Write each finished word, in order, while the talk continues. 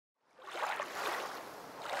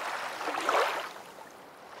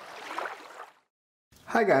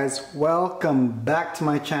Hi guys, welcome back to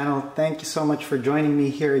my channel. Thank you so much for joining me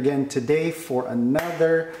here again today for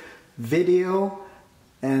another video.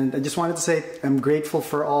 And I just wanted to say I'm grateful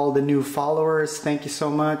for all the new followers. Thank you so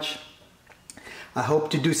much. I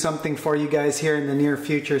hope to do something for you guys here in the near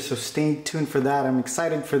future, so stay tuned for that. I'm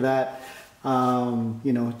excited for that,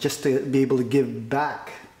 just to be able to give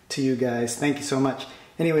back to you guys. Thank you so much.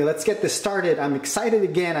 Anyway, let's get this started. I'm excited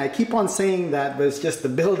again. I keep on saying that, but it's just the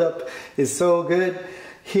build-up is so good.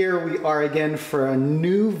 Here we are again for a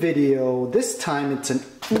new video. This time it's an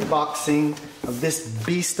unboxing of this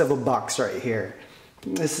beast of a box right here.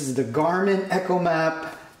 This is the Garmin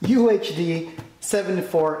Echomap UHD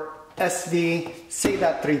 74SV. Say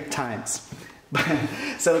that 3 times.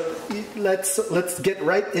 So let's get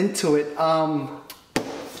right into it.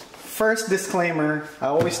 First disclaimer, I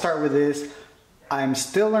always start with this. I'm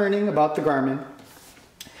still learning about the Garmin.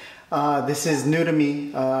 This is new to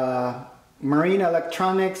me. Marine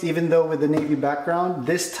electronics, even though with the Navy background,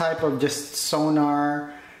 this type of just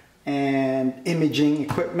sonar and imaging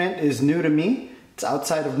equipment is new to me. It's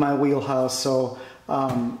outside of my wheelhouse, so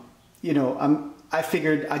I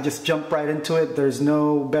figured I'd just jump right into it. There's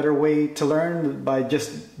no better way to learn by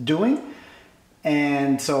just doing,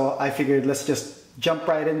 and so I figured let's just jump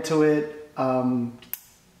right into it.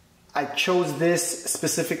 I chose this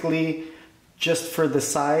specifically just for the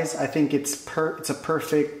size. I think it's a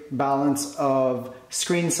perfect balance of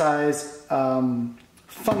screen size,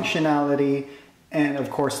 functionality, and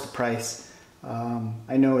of course the price.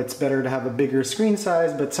 I know it's better to have a bigger screen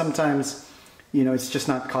size, but sometimes, it's just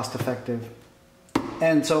not cost effective.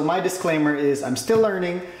 And so my disclaimer is I'm still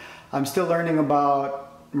learning. I'm still learning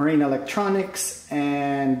about marine electronics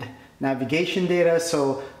and navigation data.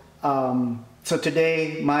 So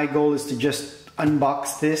today my goal is to just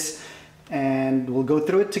unbox this and we'll go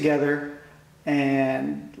through it together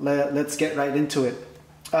and let's get right into it.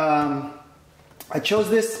 I chose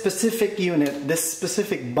this specific unit, this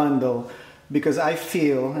specific bundle, because I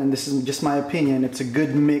feel, and this is just my opinion, it's a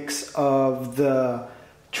good mix of the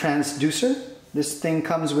transducer. This thing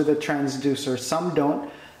comes with a transducer, some don't.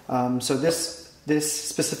 So this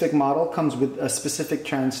specific model comes with a specific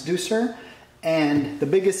transducer, and the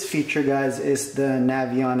biggest feature, guys, is the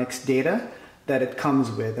Navionics Data that it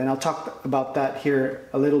comes with, and I'll talk about that here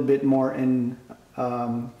a little bit more in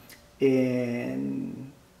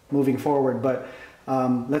moving forward. But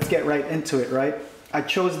let's get right into it. Right, I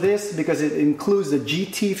chose this because it includes the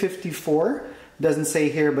GT54. It doesn't say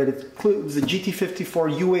here, but it includes the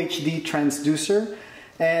GT54 UHD transducer,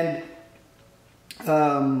 and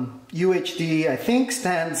UHD I think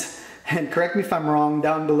stands, and correct me if I'm wrong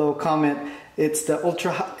down below, comment. It's the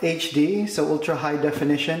Ultra HD, so ultra high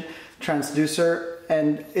definition transducer,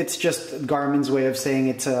 and it's just Garmin's way of saying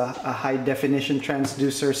it's a high definition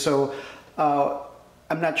transducer. So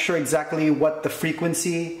I'm not sure exactly what the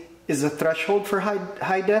frequency is, a threshold for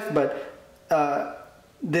high def, but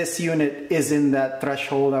this unit is in that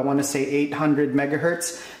threshold. I want to say 800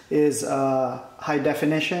 megahertz is high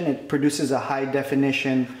definition. It produces a high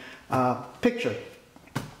definition picture.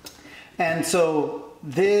 And so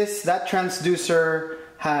that transducer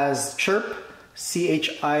has CHIRP,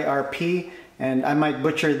 CHIRP, and I might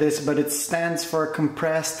butcher this, but it stands for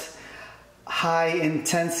compressed high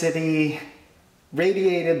intensity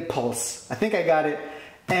radiated pulse. I think I got it.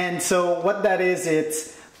 And so what that is,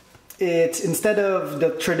 it's instead of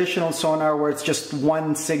the traditional sonar where it's just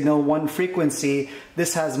one signal, one frequency,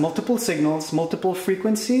 this has multiple signals, multiple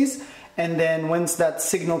frequencies, and then once that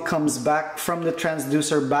signal comes back from the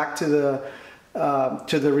transducer back to the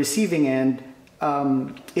receiving end,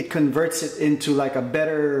 it converts it into like a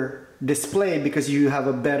better display because you have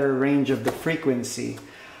a better range of the frequency.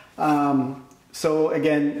 So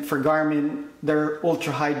again, for Garmin, their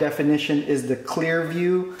ultra high definition is the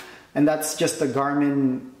ClearVU, and that's just the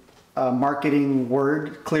Garmin marketing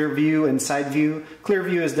word, ClearVU and SideVU.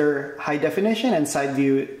 ClearVU is their high definition, and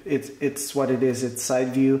SideVU, it's what it is, it's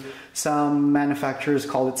SideVU. Some manufacturers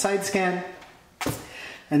call it side scan.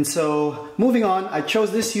 And so moving on, I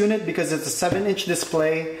chose this unit because it's a 7-inch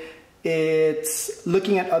display. It's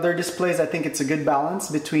looking at other displays, I think it's a good balance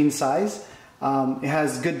between size. It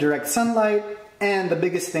has good direct sunlight, and the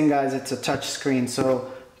biggest thing, guys, it's a touch screen, so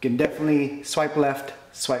you can definitely swipe left,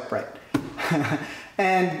 swipe right.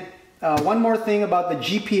 And one more thing about the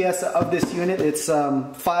GPS of this unit, it's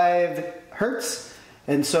 5 Hertz,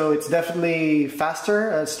 and so it's definitely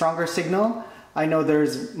faster, a stronger signal. I know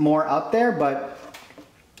there's more out there, but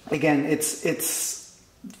again, it's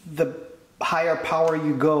the higher power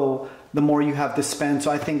you go, the more you have to spend.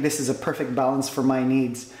 So I think this is a perfect balance for my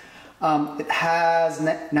needs. It has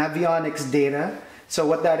Navionics Data. So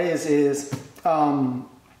what that is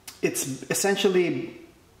it's essentially,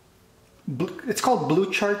 it's called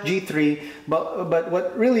Bluechart G3, but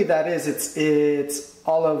what really that is, it's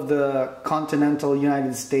all of the continental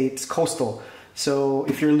United States coastal. So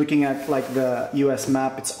if you're looking at like the US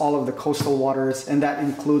map, it's all of the coastal waters, and that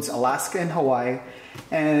includes Alaska and Hawaii,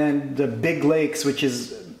 and the big lakes, which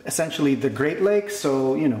is essentially the Great Lakes,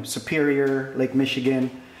 so you know, Superior, Lake Michigan,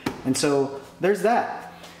 and so there's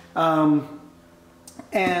that.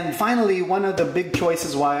 And finally, one of the big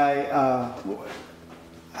choices why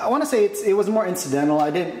I want to say it was more incidental. I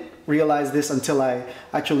didn't realize this until I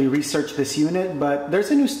actually researched this unit, but there's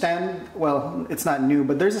a new standard, well, it's not new,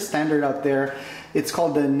 but there's a standard out there. It's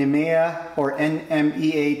called the NMEA or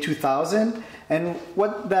NMEA 2000. And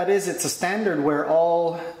what that is, it's a standard where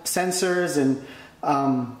all sensors and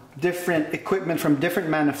different equipment from different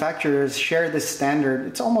manufacturers share this standard.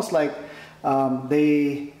 It's almost like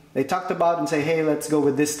they talked about and say, hey, let's go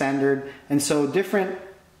with this standard. And so different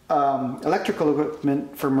electrical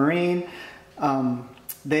equipment for marine,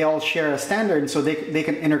 they all share a standard, and so they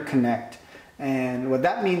can interconnect. And what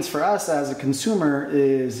that means for us as a consumer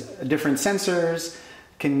is different sensors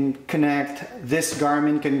can connect. This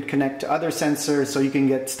Garmin can connect to other sensors, so you can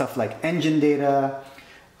get stuff like engine data,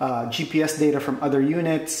 GPS data from other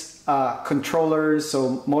units, controllers,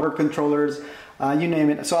 so motor controllers, you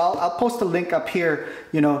name it. So I'll post a link up here,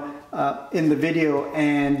 you know, in the video,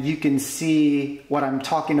 and you can see what I'm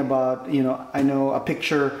talking about. You know, I know a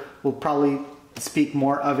picture will probably speak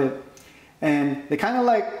more of it. And they kind of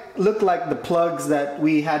like look like the plugs that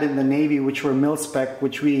we had in the Navy, which were mil-spec,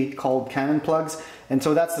 which we called Canon plugs. And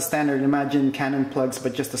so that's the standard. Imagine Canon plugs,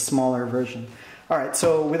 but just a smaller version. All right,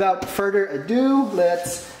 so without further ado,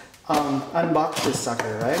 let's unbox this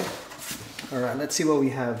sucker, right? All right, let's see what we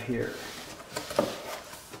have here.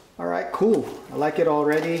 All right, cool. I like it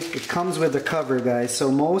already. It comes with a cover, guys. So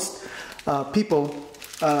most people,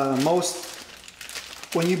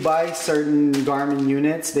 when you buy certain Garmin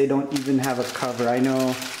units, they don't even have a cover. I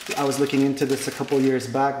know I was looking into this a couple years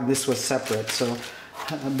back. This was separate. So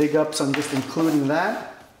big ups on just including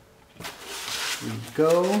that. Here we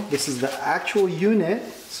go. This is the actual unit.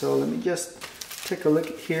 So let me just take a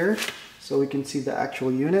look here so we can see the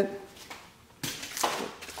actual unit.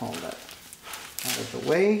 Put all that out of the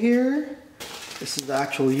way here. This is the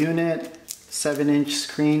actual unit. 7-inch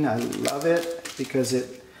screen. I love it because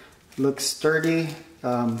it looks sturdy.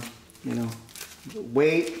 You know,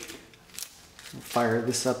 weight. I'll fire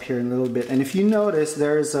this up here in a little bit. And if you notice,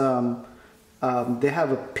 there's they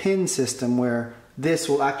have a pin system where this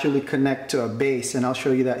will actually connect to a base, and I'll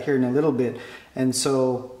show you that here in a little bit. And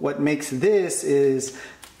so what makes this is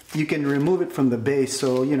you can remove it from the base.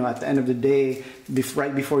 So you know, at the end of the day,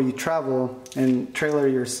 right before you travel and trailer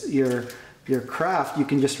your craft, you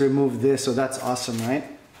can just remove this. So that's awesome, right?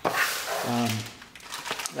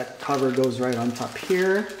 That cover goes right on top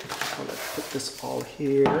here. So let's put this all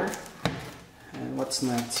here. And what's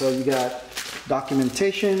next? So you got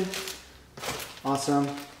documentation. Awesome.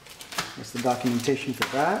 That's the documentation for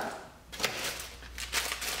that.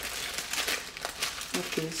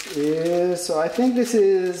 What this is, so I think this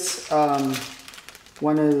is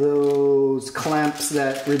one of those clamps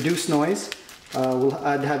that reduce noise.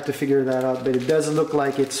 I'd have to figure that out, but it does look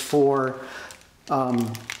like it's for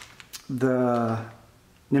the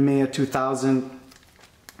NMEA 2000,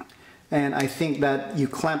 and I think that you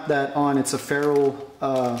clamp that on. It's a ferro,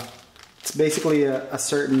 it's basically a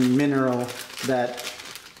certain mineral that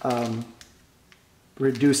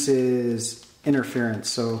reduces interference,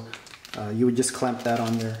 so you would just clamp that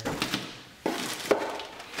on there.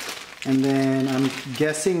 And then I'm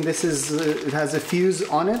guessing this is, it has a fuse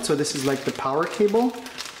on it, so this is like the power cable,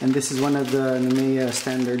 and this is one of the NMEA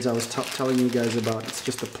standards I was telling you guys about. It's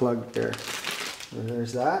just a plug there. So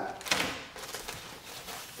there's that.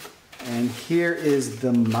 And here is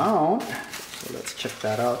the mount. So let's check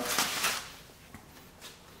that out.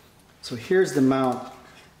 So here's the mount.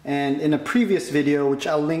 And in a previous video, which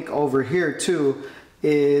I'll link over here too,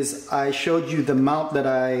 is I showed you the mount that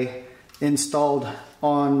I installed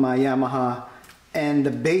on my Yamaha, and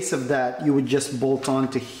the base of that you would just bolt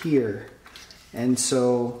onto here. And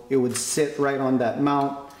so it would sit right on that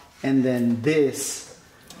mount, and then this,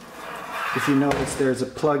 if you notice, there's a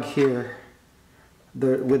plug here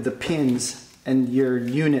with the pins, and your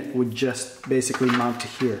unit would just basically mount to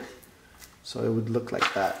here. So it would look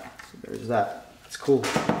like that. So there's that. That's cool.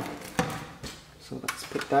 So let's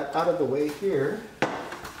put that out of the way here.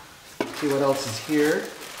 See what else is here.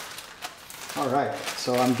 All right,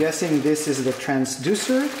 so I'm guessing this is the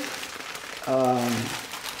transducer.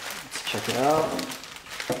 Let's check it out.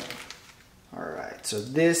 All right, so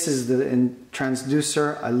this is the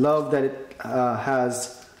transducer. I love that it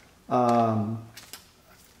has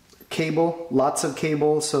cable, lots of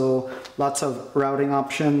cable, so lots of routing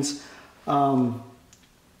options.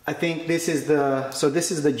 I think this is the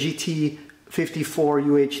GT54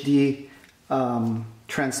 UHD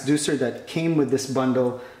transducer that came with this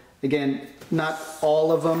bundle. Again, not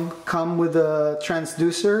all of them come with a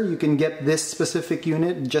transducer. You can get this specific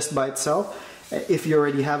unit just by itself if you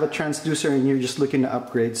already have a transducer and you're just looking to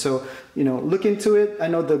upgrade. So, you know, look into it. I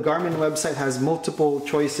know the Garmin website has multiple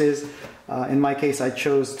choices. In my case, I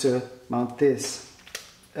chose to mount this,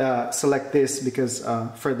 select this because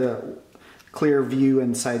for the ClearVU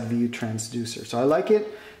and SideVU transducer. So I like it.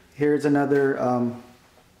 Here's another,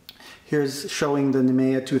 here's showing the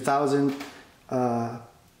NMEA 2000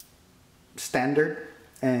 standard,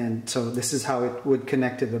 and so this is how it would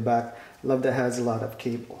connect to the back. Love that it has a lot of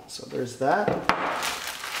cable. So there's that,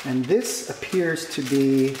 and this appears to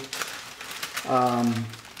be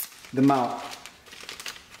the mount.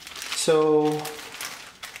 So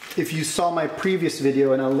if you saw my previous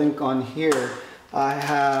video, and I'll link on here, I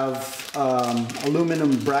have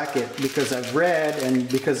aluminum bracket because I've read, and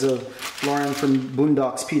because of Lauren from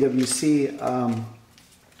Boondocks PWC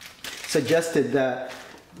suggested that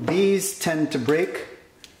these tend to break,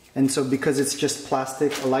 and so because it's just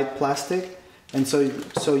plastic, a light plastic, and so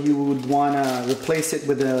you would want to replace it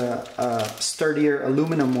with a sturdier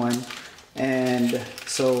aluminum one, and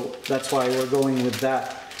so that's why we're going with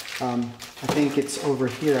that. I think it's over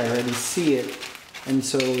here, I already see it, and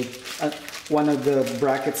so one of the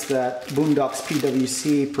brackets that Boondocks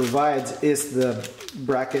PWC provides is the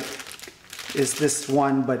bracket, is this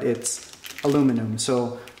one, but it's aluminum,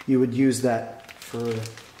 so you would use that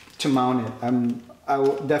to mount it. I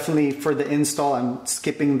will definitely, for the install, I'm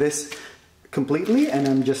skipping this completely, and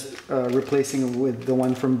I'm just replacing it with the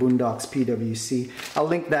one from Boondocks PWC. I'll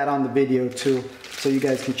link that on the video too, so you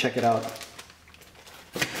guys can check it out.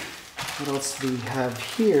 What else do we have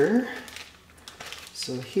here?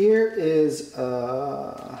 So here is,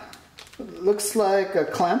 looks like a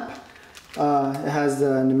clamp. It has the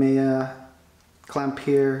NMEA clamp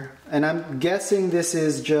here, and I'm guessing this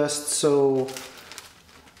is just so,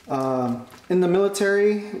 in the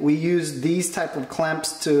military, we use these type of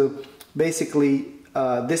clamps to basically,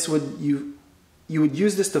 you would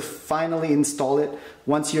use this to finally install it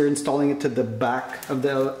once you're installing it to the back of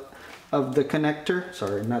the connector.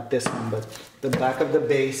 Sorry, not this one, but the back of the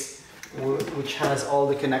base, which has all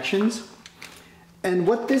the connections. And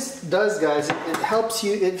what this does, guys,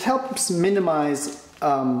 it helps minimize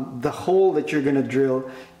the hole that you're going to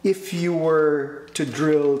drill if you were to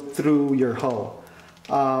drill through your hull.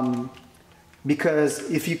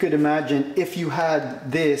 Because if you could imagine, if you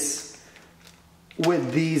had this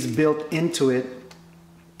with these built into it,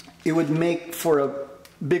 it would make for a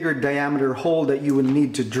bigger diameter hole that you would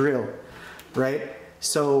need to drill, right?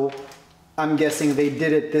 So I'm guessing they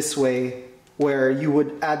did it this way, where you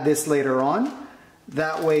would add this later on.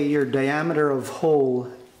 That way your diameter of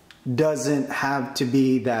hole doesn't have to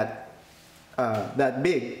be that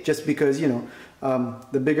big, just because, you know,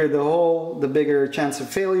 the bigger the hole, the bigger chance of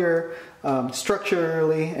failure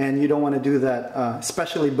structurally, and you don't want to do that,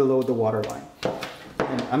 especially below the water line.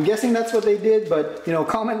 And I'm guessing that's what they did, but, you know,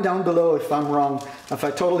 comment down below if I'm wrong, if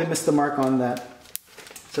I totally missed the mark on that.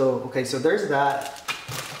 So, okay, so there's that.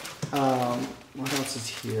 What else is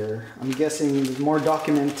here? I'm guessing more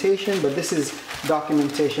documentation, but this is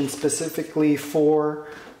documentation specifically for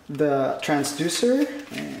the transducer,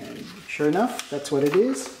 and sure enough, that's what it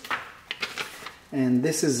is. And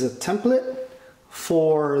this is a template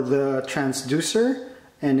for the transducer,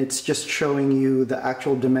 and it's just showing you the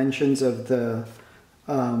actual dimensions of the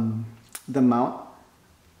mount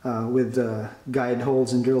with the guide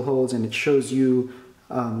holes and drill holes, and it shows you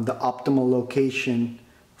the optimal location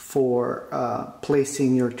for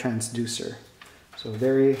placing your transducer. So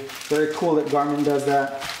very, very cool that Garmin does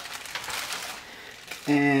that.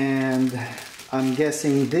 And I'm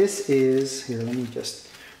guessing this is, here, let me just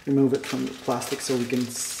remove it from the plastic so we can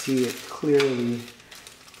see it clearly.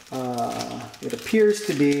 It appears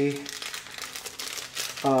to be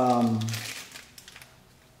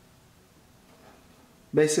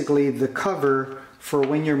basically the cover for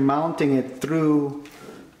when you're mounting it through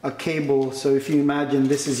a cable. So if you imagine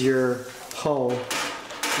this is your hull,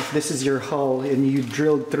 if this is your hull and you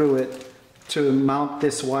drilled through it to mount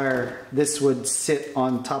this wire, this would sit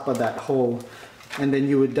on top of that hole, and then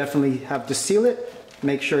you would definitely have to seal it,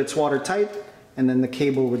 make sure it's watertight, and then the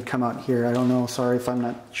cable would come out here. I don't know, sorry if I'm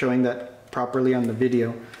not showing that properly on the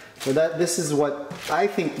video. So this is what I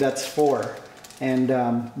think that's for. And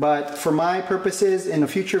but for my purposes, in a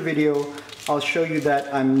future video, I'll show you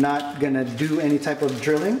that I'm not gonna do any type of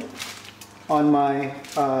drilling on my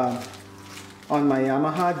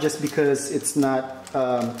Yamaha, just because it's not,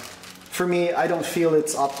 for me, I don't feel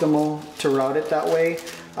it's optimal to route it that way.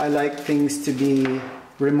 I like things to be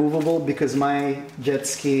removable, because my jet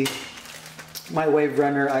ski, my wave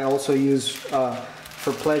runner, I also use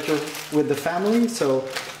for pleasure with the family. So,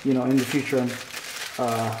 you know, in the future,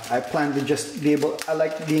 I plan to just be able, I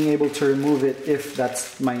like being able to remove it if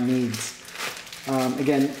that's my needs.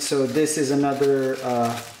 Again, so this is another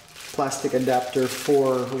plastic adapter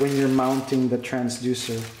for when you're mounting the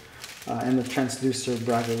transducer and the transducer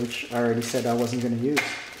bracket, which I already said I wasn't going to use.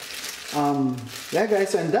 Yeah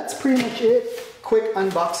guys, and that's pretty much it. Quick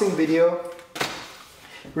unboxing video.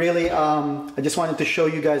 Really, I just wanted to show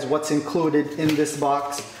you guys what's included in this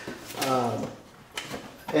box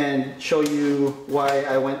and show you why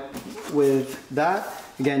I went with that.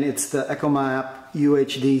 Again, it's the Echomap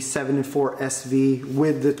UHD 74SV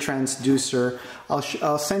with the transducer.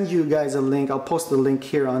 I'll send you guys a link. I'll post the link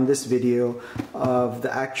here on this video of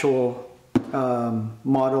the actual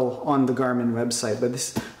model on the Garmin website. But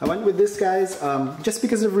this, I went with this, guys, just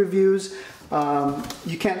because of reviews.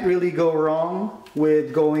 You can't really go wrong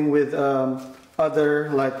with going with other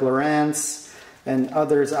like Lowrance and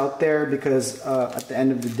others out there, because at the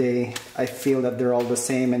end of the day, I feel that they're all the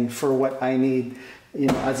same. And for what I need, you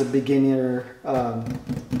know, as a beginner,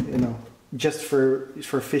 you know, just for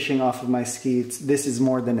fishing off of my ski, this is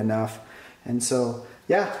more than enough. And so,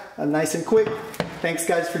 yeah, nice and quick. Thanks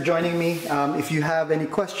guys for joining me. If you have any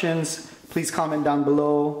questions, please comment down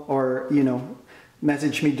below, or, you know,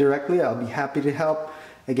 message me directly. I'll be happy to help.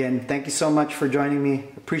 Again, thank you so much for joining me.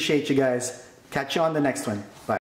 Appreciate you guys. Catch you on the next one.